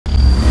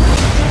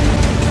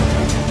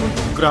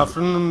Good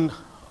afternoon,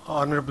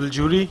 honorable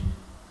jury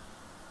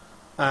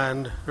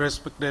and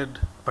respected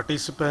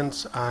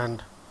participants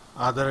and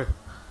other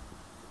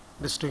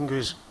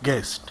distinguished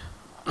guests.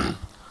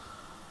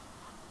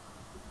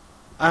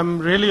 I'm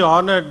really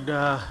honored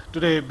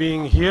today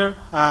being here,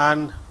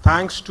 and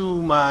thanks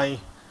to my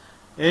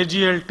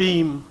AGL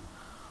team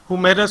who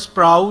made us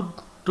proud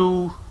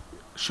to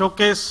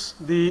showcase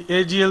the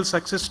AGL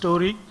success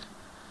story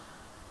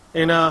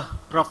in a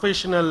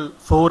professional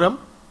forum.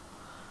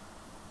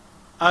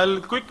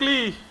 I'll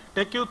quickly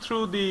take you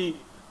through the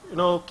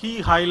key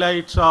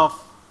highlights of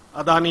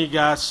ADANI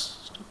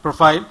gas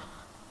profile.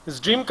 His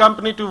dream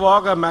company to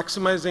work on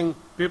maximizing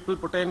people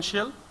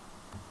potential.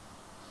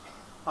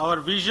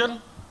 Our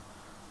vision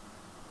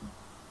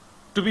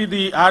to be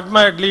the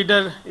admired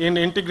leader in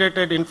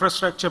integrated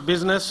infrastructure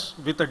business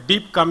with a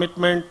deep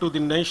commitment to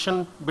the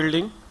nation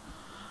building.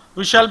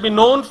 We shall be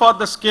known for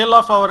the scale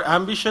of our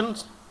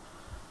ambitions,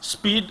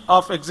 speed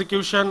of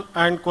execution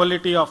and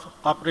quality of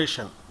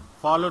operation,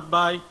 followed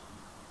by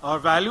our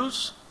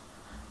values,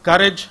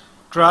 courage,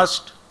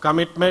 trust,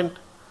 commitment,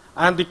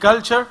 and the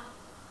culture,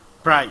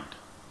 pride.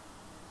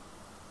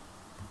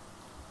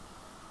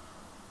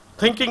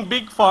 Thinking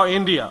big for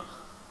India.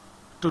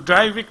 To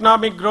drive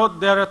economic growth,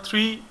 there are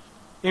three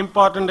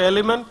important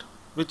elements,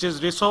 which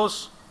is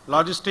resource,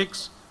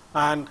 logistics,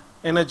 and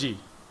energy.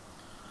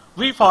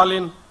 We fall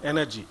in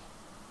energy.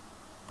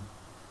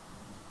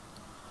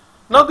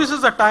 Now this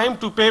is a time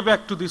to pay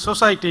back to the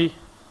society.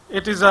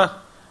 It is a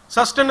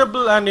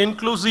sustainable and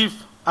inclusive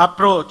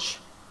approach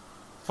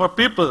for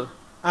people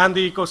and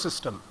the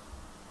ecosystem.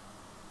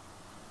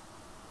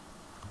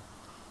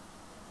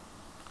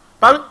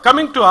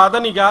 Coming to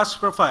ADANI gas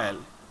profile,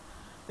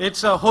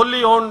 it's a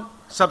wholly owned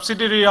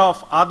subsidiary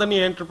of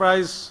ADANI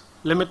Enterprise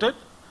Limited.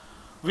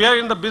 We are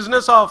in the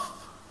business of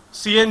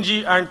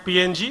CNG and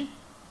PNG.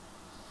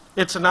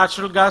 It's a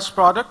natural gas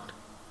product.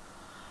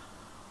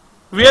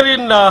 We are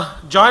in a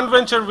joint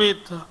venture with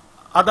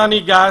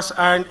ADANI Gas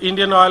and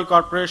Indian Oil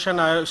Corporation,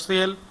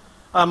 IOCL,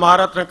 a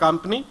Maharatna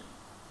company.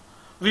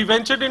 We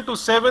ventured into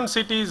 7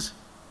 cities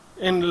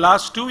in the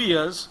last 2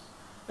 years: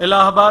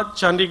 Allahabad,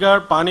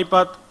 Chandigarh,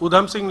 Panipat,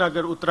 Udham Singh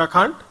Nagar,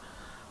 Uttarakhand,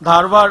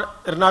 Dharwad,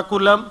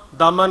 Ernakulam,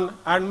 Daman,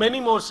 and many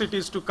more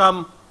cities to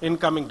come in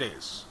coming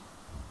days.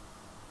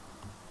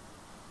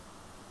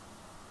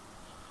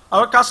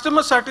 Our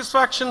customer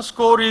satisfaction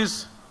score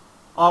is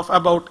of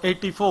about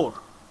 84.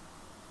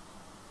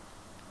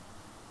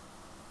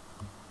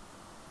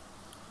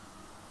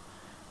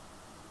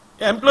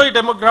 Employee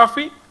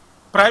demography,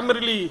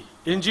 primarily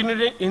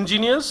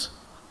engineers,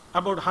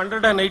 about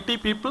 180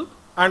 people,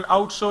 and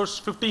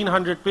outsourced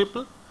 1,500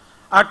 people.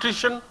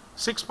 Attrition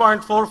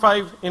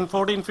 6.45 in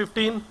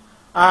 14-15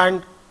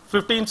 and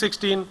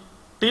 15-16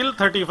 till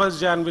 31st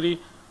January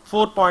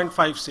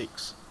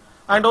 4.56.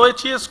 And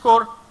OHES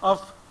score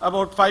of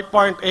about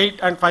 5.8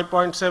 and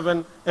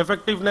 5.7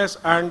 effectiveness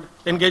and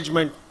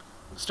engagement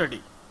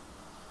study.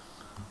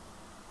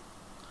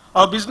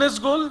 Our business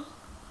goal: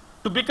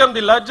 to become the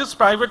largest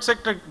private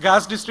sector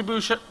gas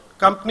distribution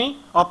company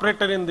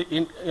operator in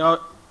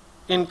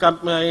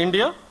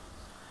India,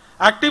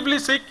 actively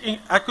seek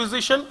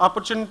acquisition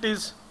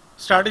opportunities,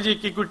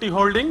 strategic equity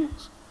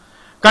holdings,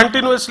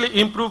 continuously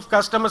improve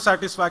customer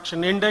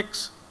satisfaction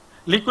index,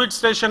 liquid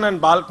station and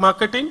bulk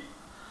marketing,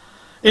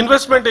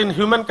 investment in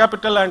human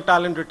capital and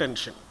talent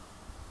retention.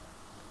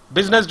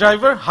 Business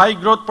driver: high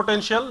growth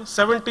potential,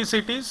 70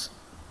 cities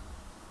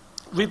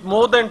with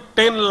more than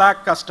 10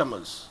 lakh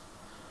customers.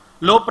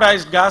 Low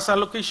priced gas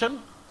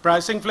allocation,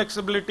 pricing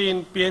flexibility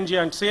in PNG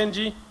and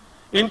CNG,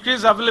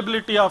 increased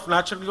availability of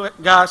natural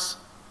gas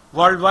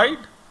worldwide,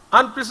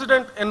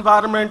 unprecedented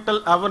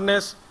environmental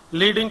awareness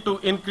leading to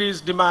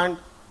increased demand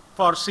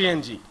for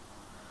CNG,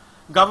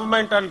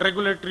 government and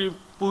regulatory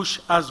push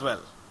as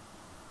well.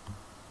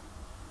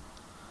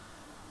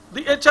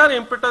 The HR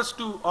impetus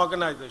to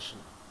organization.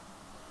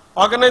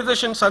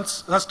 Organization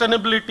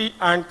sustainability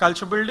and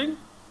culture building,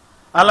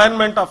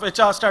 alignment of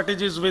HR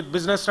strategies with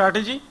business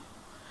strategy,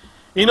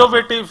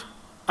 innovative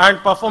and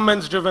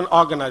performance-driven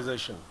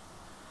organization.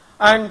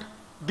 And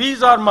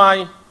these are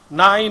my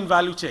 9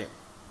 value chain: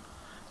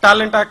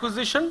 talent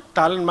acquisition,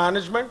 talent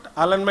management,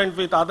 alignment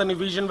with ADANI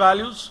vision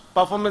values,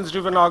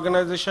 performance-driven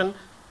organization,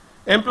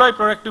 employee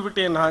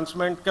productivity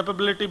enhancement,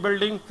 capability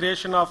building,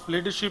 creation of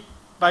leadership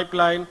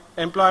pipeline,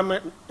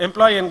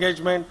 employee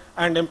engagement,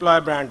 and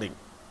employer branding.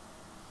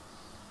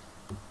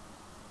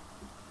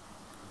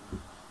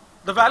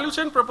 The value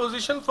chain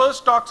proposition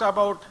first talks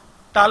about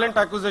talent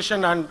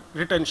acquisition and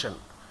retention.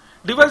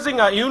 Devising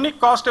a unique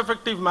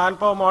cost-effective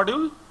manpower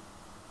module,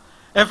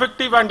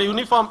 effective and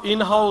uniform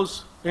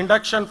in-house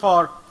induction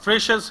for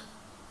freshers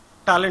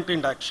talent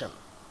induction.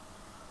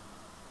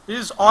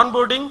 Is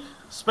onboarding,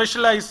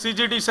 specialized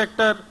CGD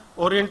sector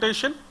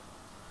orientation,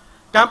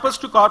 campus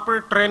to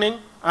corporate training,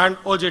 and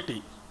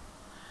OJT.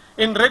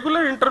 In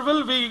regular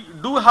interval, we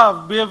do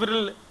have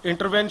behavioral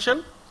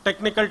intervention,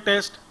 technical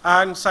test,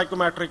 and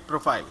psychometric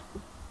profile.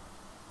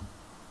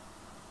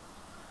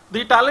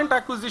 The talent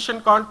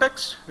acquisition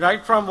context,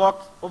 right from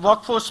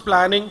workforce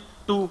planning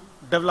to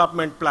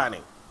development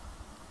planning.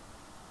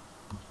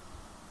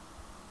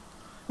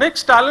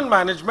 Next, talent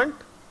management.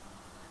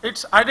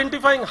 It's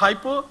identifying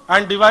hypo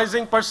and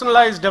devising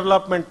personalized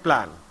development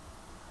plan.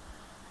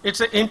 It's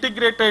an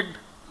integrated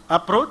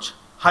approach,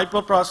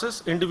 hypo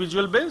process,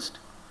 individual based.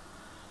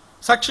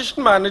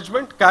 Succession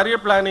management, career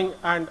planning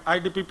and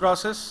IDP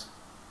process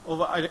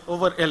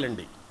over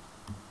L&D.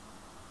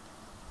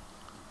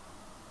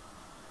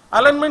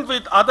 Alignment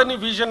with ADANI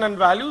vision and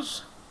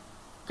values.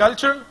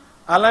 Culture,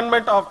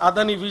 alignment of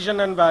ADANI vision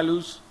and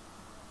values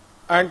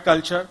and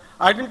culture.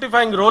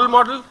 Identifying role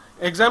model,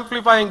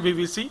 exemplifying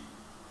VVC.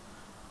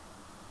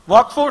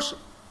 Workforce,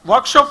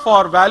 workshop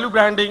for value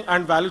branding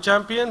and value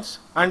champions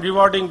and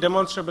rewarding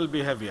demonstrable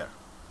behavior.